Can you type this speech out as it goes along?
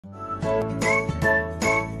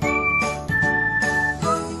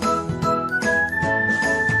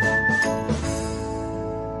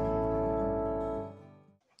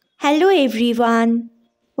Hello everyone,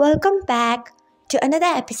 welcome back to another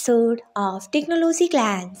episode of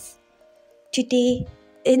Technologyglance. Today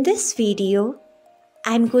in this video,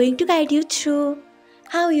 I'm going to guide you through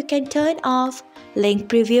how you can turn off link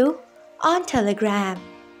preview on Telegram.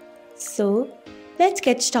 So let's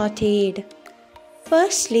get started.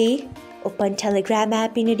 Firstly, open Telegram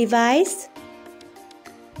app in a device.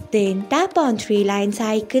 Then tap on three lines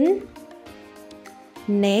icon.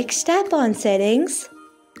 Next, tap on settings.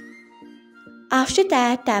 After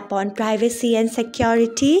that, tap on privacy and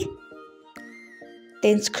security.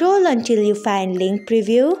 Then scroll until you find link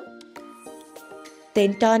preview.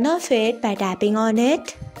 Then turn off it by tapping on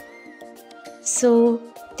it. So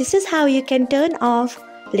this is how you can turn off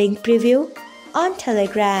link preview on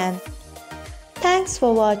Telegram. Thanks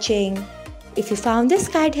for watching. If you found this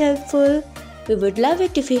guide helpful, we would love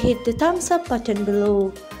it if you hit the thumbs up button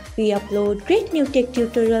below. We upload great new tech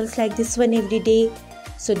tutorials like this one every day.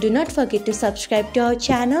 So do not forget to subscribe to our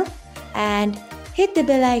channel and hit the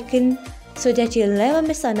bell icon so that you'll never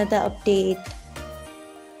miss another update.